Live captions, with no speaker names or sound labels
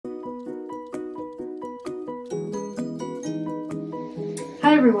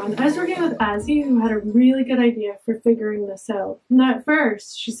Hi everyone, I was working with Azzy who had a really good idea for figuring this out. Now at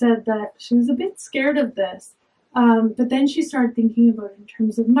first she said that she was a bit scared of this, but then she started thinking about it in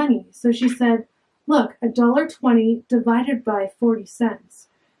terms of money. So she said, look, $1.20 divided by 40 cents.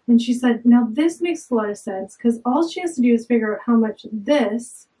 And she said, now this makes a lot of sense because all she has to do is figure out how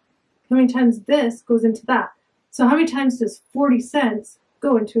many times this goes into that. So how many times does 40 cents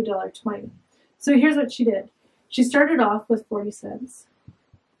go into $1.20? So here's what she did. She started off with 40 cents.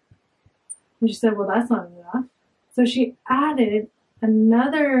 And she said, well, that's not enough. So she added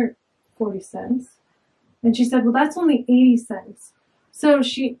another 40 cents. And she said, well, that's only 80 cents. So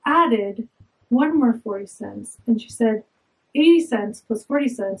she added one more 40 cents. And she said, 80 cents plus 40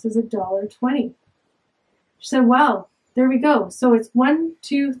 cents is $1.20. She said, well, there we go. So it's 1,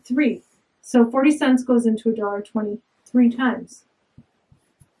 2, 3. So 40 cents goes into $1.20 3 times.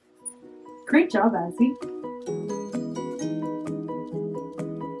 Great job, Azzy.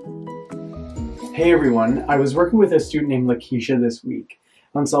 Hey everyone, I was working with a student named Lakeisha this week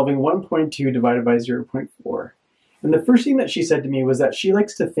on solving 1.2 divided by 0.4. And the first thing that she said to me was that she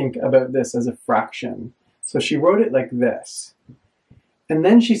likes to think about this as a fraction. So she wrote it like this. And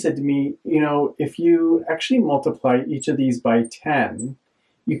then she said to me, if you actually multiply each of these by 10,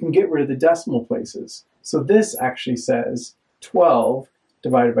 you can get rid of the decimal places. So this actually says 12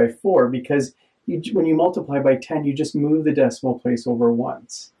 divided by 4 because when you multiply by 10, you just move the decimal place over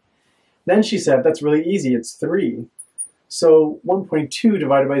once. Then she said, that's really easy, it's 3. So 1.2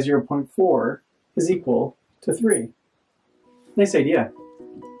 divided by 0.4 is equal to 3. Nice idea.